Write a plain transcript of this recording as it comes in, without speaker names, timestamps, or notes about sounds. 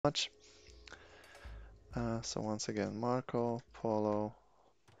much. So once again, Marco, Polo.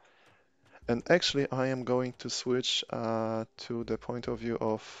 And actually, I am going to switch to the point of view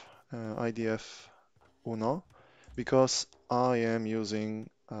of idfkaa-uno because I am using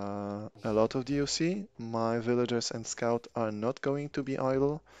a lot of DOC. My villagers and scout are not going to be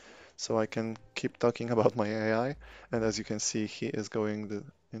idle, so I can keep talking about my AI. And as you can see, he is going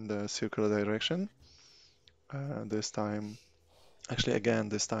in the circular direction. This time, actually, again,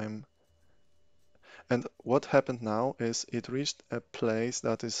 this time. And what happened now is it reached a place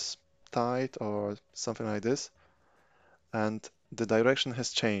that is tight or something like this, and the direction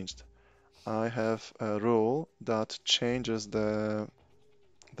has changed. I have a rule that changes the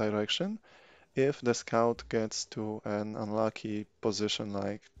direction if the scout gets to an unlucky position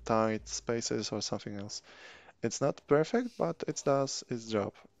like tight spaces or something else. It's not perfect, but it does its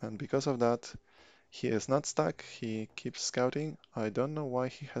job. And because of that, he is not stuck. He keeps scouting. I don't know why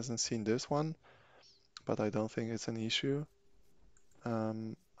he hasn't seen this one, but I don't think it's an issue.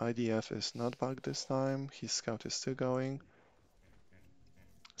 IDF is not bugged this time. His scout is still going.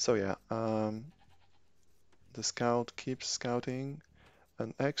 So yeah, the scout keeps scouting.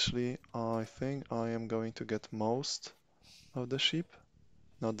 And actually, I think I am going to get most of the sheep.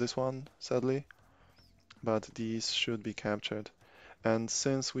 Not this one, sadly, but these should be captured. And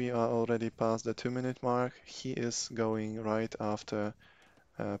since we are already past the 2-minute mark, he is going right after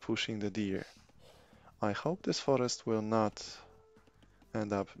pushing the deer. I hope this forest will not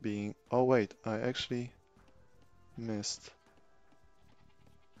end up being... Oh wait, I actually missed.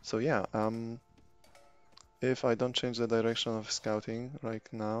 So yeah, if I don't change the direction of scouting right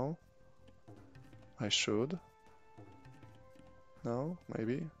now, I should. No,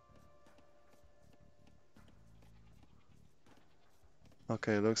 maybe.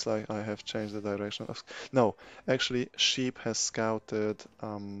 Okay, looks like I have changed the direction of... No, actually, sheep has scouted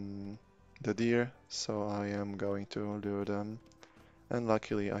the deer, so I am going to lure them. And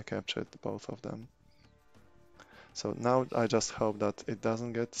luckily, I captured both of them. So now I just hope that it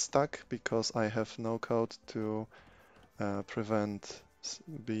doesn't get stuck because I have no code to prevent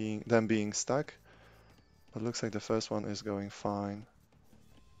them being stuck. But looks like the first one is going fine.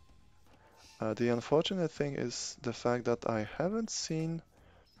 The unfortunate thing is the fact that I haven't seen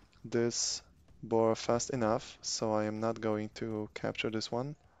this boar fast enough, so I am not going to capture this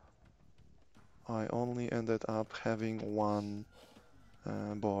one. I only ended up having one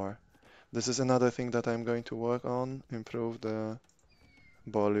boar. This is another thing that I'm going to work on, improve the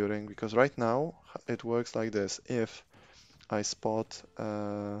boar luring, because right now it works like this. If I spot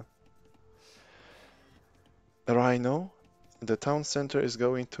a rhino, the town center is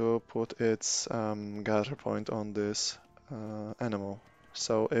going to put its gather point on this animal.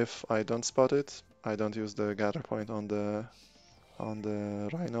 So if I don't spot it, I don't use the gather point on the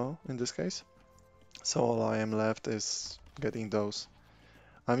rhino in this case. So all I am left is getting those.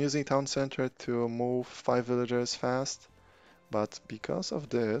 I'm using town center to move 5 villagers fast, but because of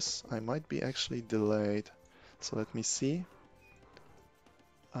this, I might be actually delayed. So let me see.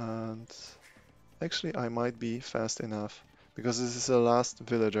 And actually, I might be fast enough because this is the last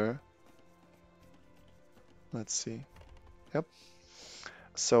villager. Let's see. Yep.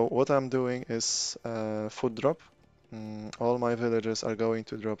 So what I'm doing is food drop. All my villagers are going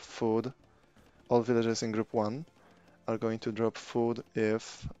to drop food. All villagers in group 1 are going to drop food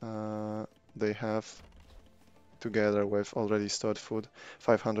if they have, together with already stored food,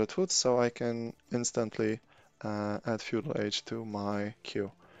 500 food, so I can instantly add feudal age to my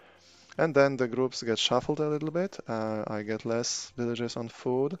queue. And then the groups get shuffled a little bit. I get less villagers on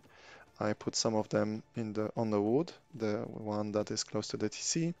food. I put some of them on the wood, the one that is close to the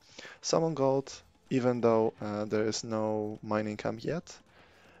TC. Some on gold, even though there is no mining camp yet.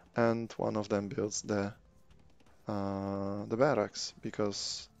 And one of them builds the barracks,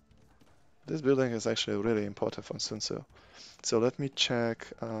 because this building is actually really important for Sun Tzu. So let me check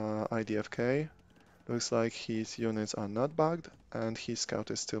IDFK. Looks like his units are not bugged and his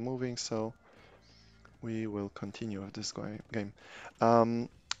scout is still moving, so we will continue with this game.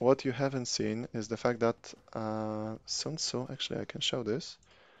 What you haven't seen is the fact that Sun Tzu, actually I can show this,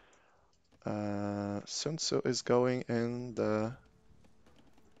 Sun Tzu is going in the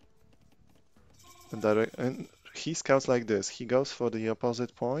direct, and he scouts like this. He goes for the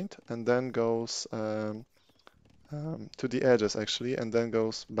opposite point and then goes to the edges actually, and then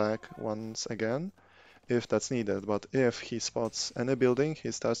goes back once again if that's needed. But if he spots any building,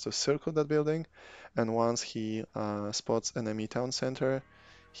 he starts to circle that building, and once he spots enemy town center,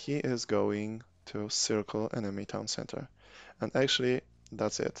 he is going to circle enemy town center. And actually,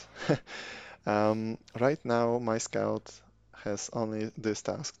 that's it. Right now, my scout has only this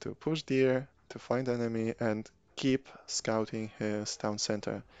task to push deer, to find enemy, and keep scouting his town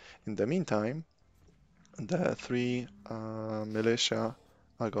center. In the meantime, the three militia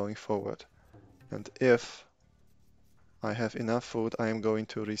are going forward. And if I have enough food, I am going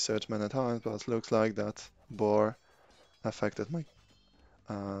to research men-at-arms, but it looks like that boar affected my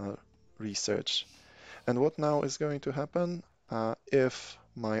uh, research. And what now is going to happen? If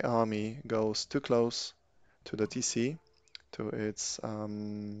my army goes too close to the TC, to its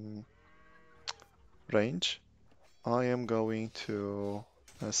range, I am going to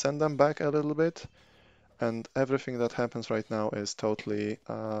send them back a little bit, and everything that happens right now is totally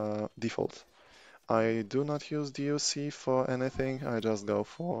default. I do not use DUC for anything, I just go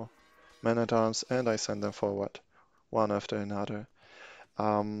for men-at-arms and I send them forward, one after another.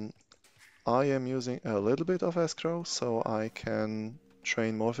 Um, I am using a little bit of escrow, so I can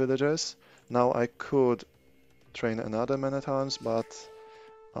train more villagers. Now I could train another man-at-arms, but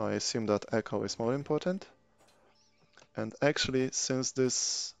I assume that echo is more important. And actually, since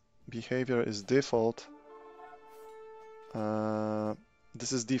this behavior is default,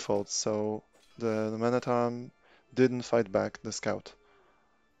 this is default, so the man-at-arm didn't fight back the scout.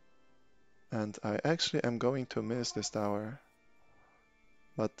 And I actually am going to miss this tower.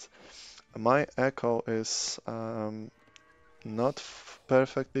 But my echo is not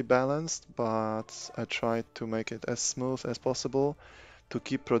perfectly balanced, but I tried to make it as smooth as possible to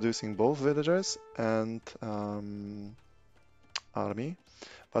keep producing both villagers and army.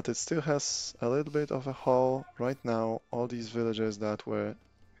 But it still has a little bit of a hole. Right now, all these villagers that were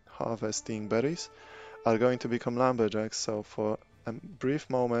harvesting berries are going to become lumberjacks, so for a brief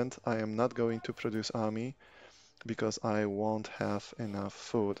moment I am not going to produce army because I won't have enough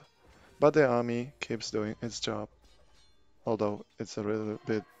food. But the army keeps doing its job, although it's a little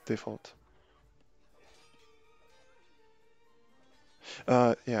bit default.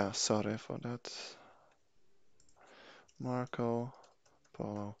 Yeah, sorry for that, Marco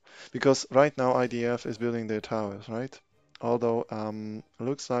Polo. Because right now IDF is building their towers, right? Although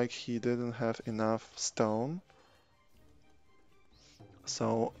looks like he didn't have enough stone,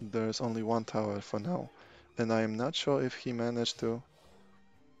 so there's only one tower for now. And I am not sure if he managed to.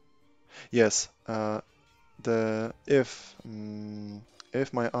 Yes, the if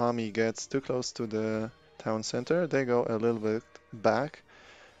my army gets too close to the town center, they go a little bit back,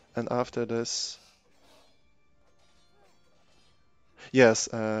 and after this, yes,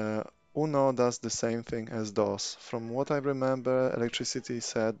 Uno does the same thing as DOS. From what I remember, Electricity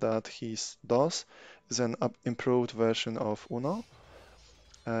said that his DOS is an improved version of Uno.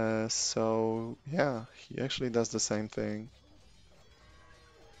 So yeah, he actually does the same thing.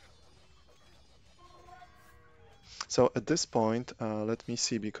 So at this point, let me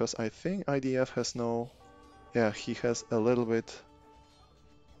see, because I think IDF has no, yeah, he has a little bit,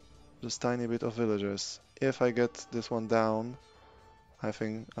 just tiny bit of villagers. If I get this one down, I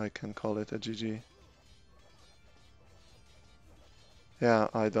think I can call it a GG. Yeah,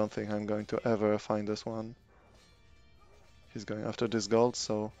 I don't think I'm going to ever find this one. He's going after this gold,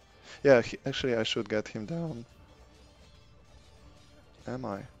 so yeah, actually I should get him down. Am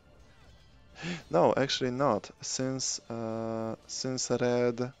I? No, actually not. Since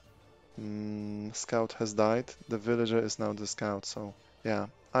red scout has died, the villager is now the scout, so yeah,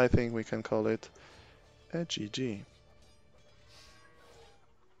 I think we can call it a GG.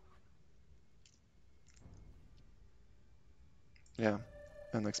 Yeah,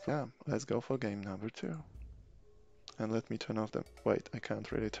 yeah, let's go for game number 2. And let me turn off the... Wait, I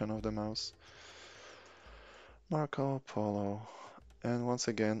can't really turn off the mouse. Marco Polo. And once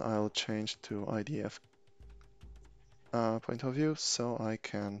again, I'll change to IDF point of view so I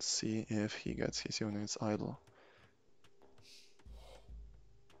can see if he gets his units idle.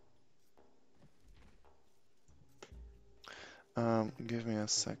 Give me a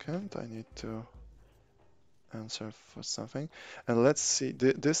second, I need to answer for something. And let's see,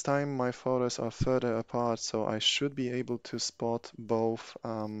 this time my photos are further apart, so I should be able to spot both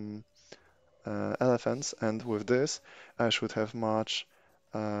elephants, and with this I should have much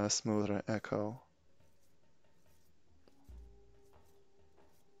smoother echo.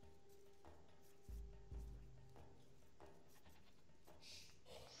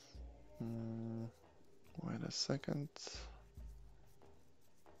 Wait a second.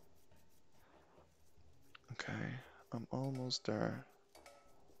 Okay, I'm almost there.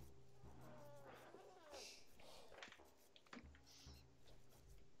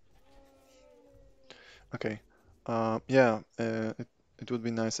 Okay. Yeah, it would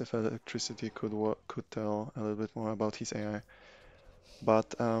be nice if Electricity could tell a little bit more about his AI.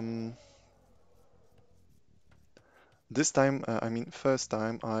 But This time, I mean, first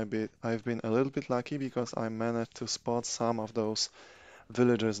time, I've been a little bit lucky because I managed to spot some of those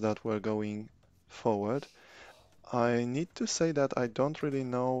villagers that were going forward. I need to say that I don't really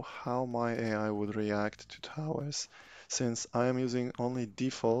know how my AI would react to towers, since I am using only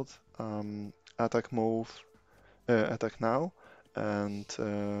default attack move, attack now, and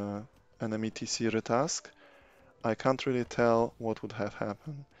enemy TC retask. I can't really tell what would have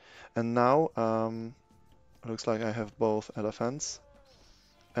happened. And now, looks like I have both elephants.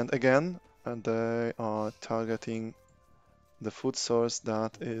 And again, they are targeting the food source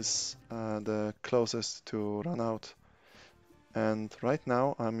that is the closest to run out. And right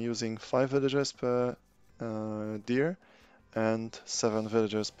now I'm using 5 villagers per deer and 7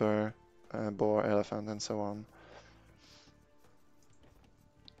 villagers per boar, elephant, and so on.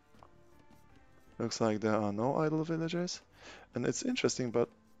 Looks like there are no idle villagers. And it's interesting, but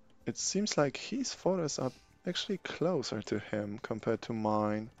it seems like his forests are actually closer to him compared to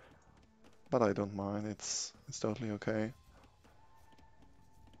mine. But I don't mind, it's totally okay.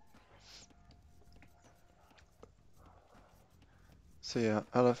 So yeah,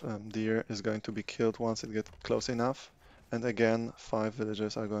 deer is going to be killed once it gets close enough. And again, 5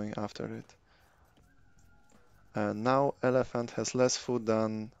 villagers are going after it. And now elephant has less food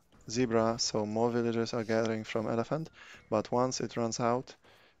than zebra, so more villagers are gathering from elephant. But once it runs out,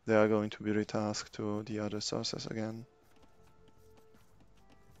 they are going to be retasked to the other sources again.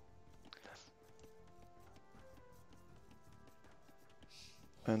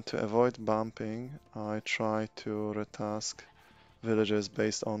 And to avoid bumping, I try to retask villagers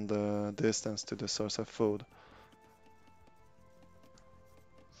based on the distance to the source of food.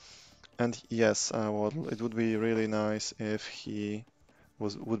 And yes, well, it would be really nice if he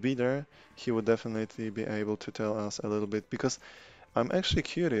would be there. He would definitely be able to tell us a little bit, because I'm actually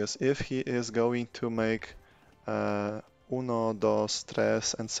curious if he is going to make uno, dos,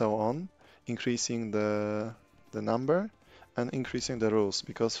 tres, and so on, increasing the number and increasing the rules.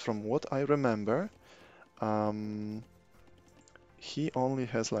 Because from what I remember, he only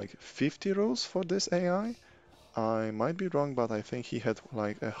has like 50 rules for this AI. I might be wrong, but I think he had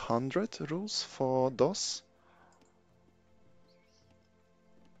like 100 rules for DOS.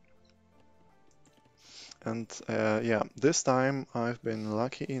 And yeah, this time I've been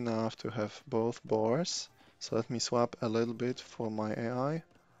lucky enough to have both boars. So let me swap a little bit for my AI.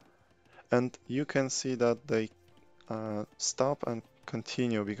 And you can see that they stop and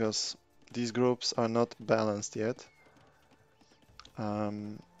continue because these groups are not balanced yet.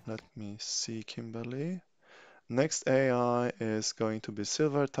 Let me see, Kimberly. Next AI is going to be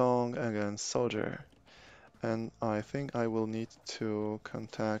Silver Tongue against Soldier. And I think I will need to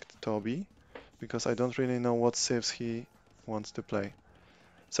contact Toby because I don't really know what civs he wants to play.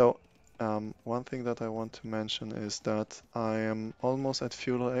 So one thing that I want to mention is that I am almost at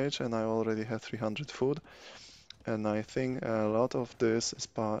feudal age and I already have 300 food. And I think a lot of this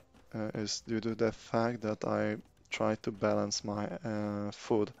is due to the fact that I try to balance my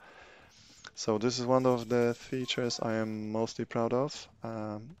food. So this is one of the features I am mostly proud of,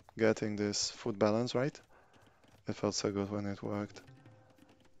 getting this food balance right. It felt so good when it worked.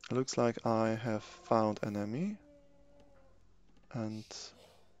 Looks like I have found enemy, and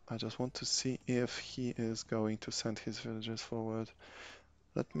I just want to see if he is going to send his villagers forward.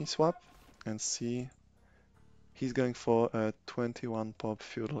 Let me swap and see. He's going for a 21 pop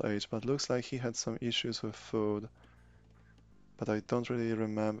feudal age, but looks like he had some issues with food. But I don't really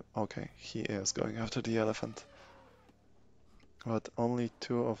remember. Okay, he is going after the elephant. But only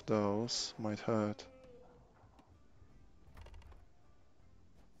 2 of those might hurt.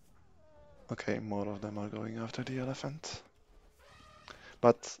 Okay, more of them are going after the elephant.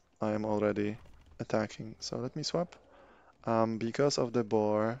 But I am already attacking, so let me swap. Because of the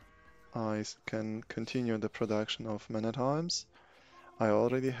boar, I can continue the production of men-at-arms. I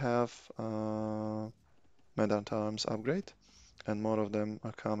already have men-at-arms upgrade, and more of them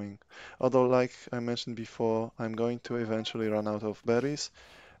are coming. Although, like I mentioned before, I'm going to eventually run out of berries,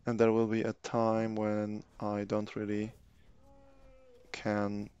 and there will be a time when I don't really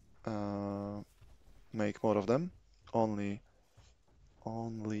can make more of them. Only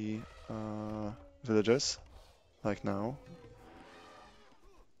villagers, like now.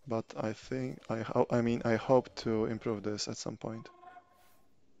 But I think I hope to improve this at some point.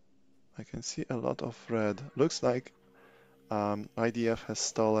 I can see a lot of red. Looks like IDF has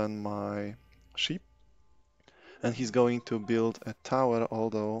stolen my sheep, and he's going to build a tower,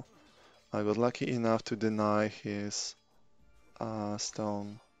 although I got lucky enough to deny his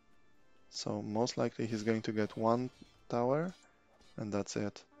stone. So most likely he's going to get one tower, and that's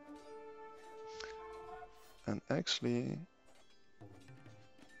it. And actually,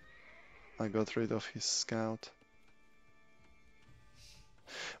 I got rid of his scout.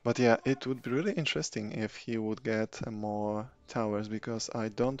 But yeah, it would be really interesting if he would get more towers, because I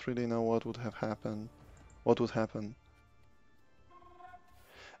don't really know what would have happened. What would happen?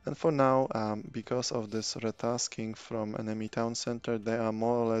 And for now, because of this retasking from enemy town center, they are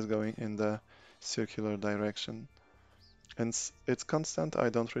more or less going in the circular direction. And it's constant, I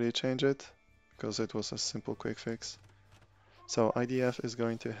don't really change it, because it was a simple quick fix. So IDF is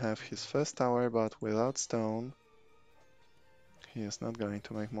going to have his first tower, but without stone. He is not going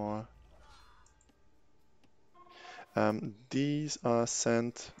to make more. These are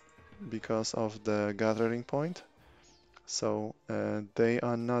sent because of the gathering point. So they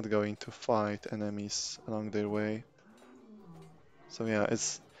are not going to fight enemies along their way. So yeah,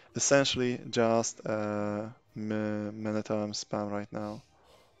 it's essentially just Minotaur spam right now.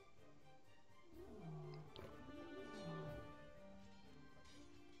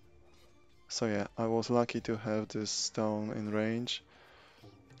 So yeah, I was lucky to have this stone in range,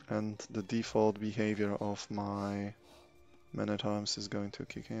 and the default behavior of my Men-at-Arms is going to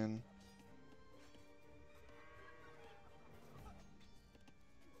kick in.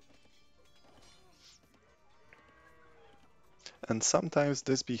 And sometimes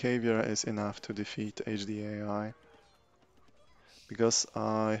this behavior is enough to defeat HDAI, because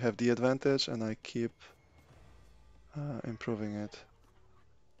I have the advantage and I keep improving it.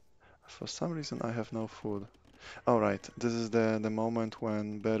 For some reason I have no food. Alright, this is the moment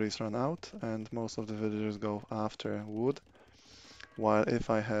when berries run out and most of the villagers go after wood. While if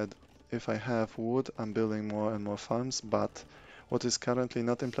I have wood, I'm building more and more farms, but what is currently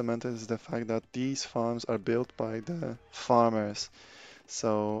not implemented is the fact that these farms are built by the farmers.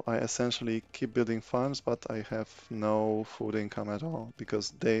 So I essentially keep building farms, but I have no food income at all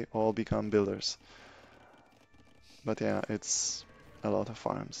because they all become builders. But yeah, it's a lot of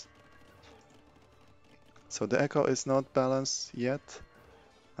farms. So the echo is not balanced yet.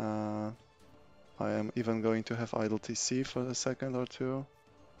 I am even going to have idle TC for a second or two.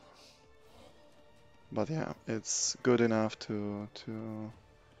 But yeah, it's good enough to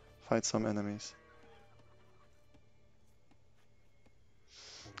fight some enemies.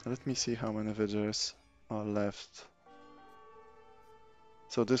 Let me see how many villagers are left.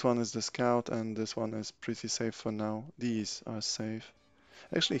 So this one is the scout and this one is pretty safe for now. These are safe.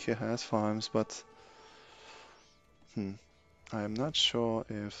 Actually, he has farms, but I am not sure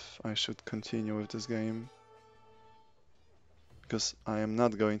if I should continue with this game. Because I am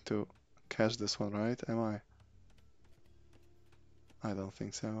not going to catch this one, right? Am I? I don't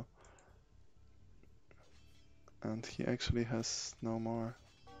think so. And he actually has no more.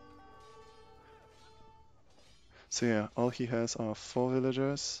 So yeah, all he has are 4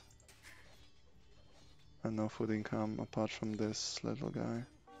 villagers. And no food income apart from this little guy.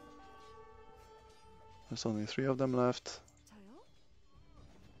 There's only 3 of them left.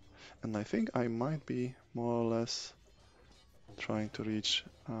 And I think I might be more or less trying to reach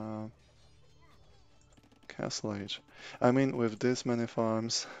Castle Age. I mean, with this many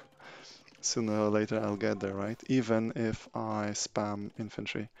farms, sooner or later I'll get there, right? Even if I spam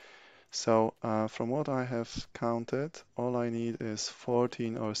infantry. So from what I have counted, all I need is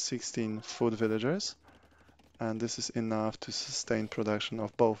 14 or 16 food villagers, and this is enough to sustain production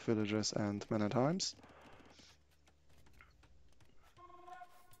of both villagers and men-at-arms.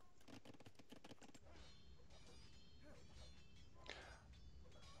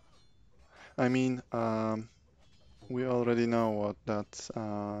 I mean, we already know what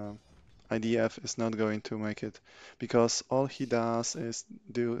that IDF is not going to make it, because all he does is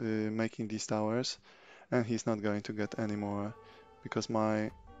making these towers, and he's not going to get any more, because my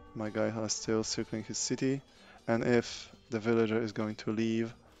guy is still circling his city, and if the villager is going to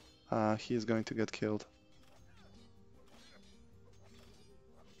leave, he is going to get killed.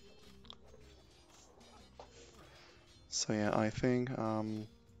 So yeah, I think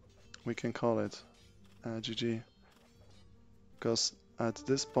we can call it GG, because at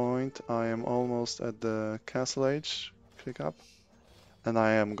this point I am almost at the castle age pickup, and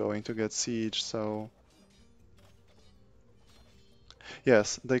I am going to get siege, so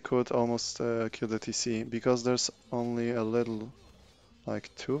yes, they could almost kill the TC, because there's only a little, like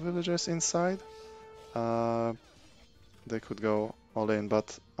 2 villagers inside. They could go all in,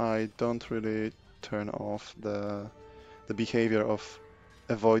 but I don't really turn off the behavior of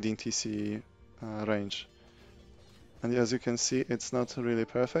avoiding TC range. And as you can see, it's not really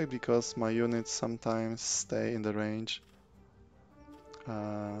perfect because my units sometimes stay in the range.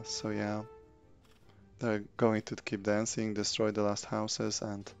 So yeah, they're going to keep dancing, destroy the last houses,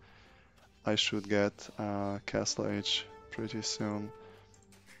 and I should get Castle Age pretty soon.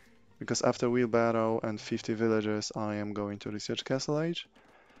 Because after Wheelbarrow and 50 villagers, I am going to research Castle Age.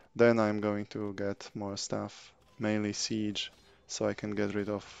 Then I'm going to get more stuff, mainly siege, so I can get rid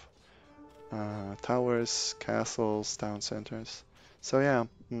of towers, castles, town centers. So yeah,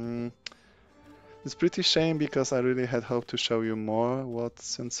 it's pretty shame because I really had hoped to show you more what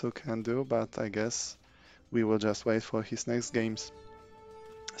Sun can do, but I guess we will just wait for his next games.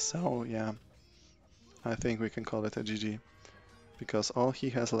 So yeah, I think we can call it a GG because all he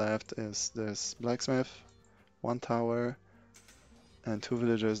has left is this blacksmith, one tower, and two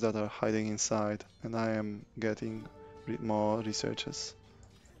villagers that are hiding inside, and I am getting more researches.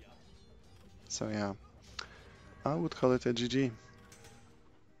 So yeah, I would call it a GG.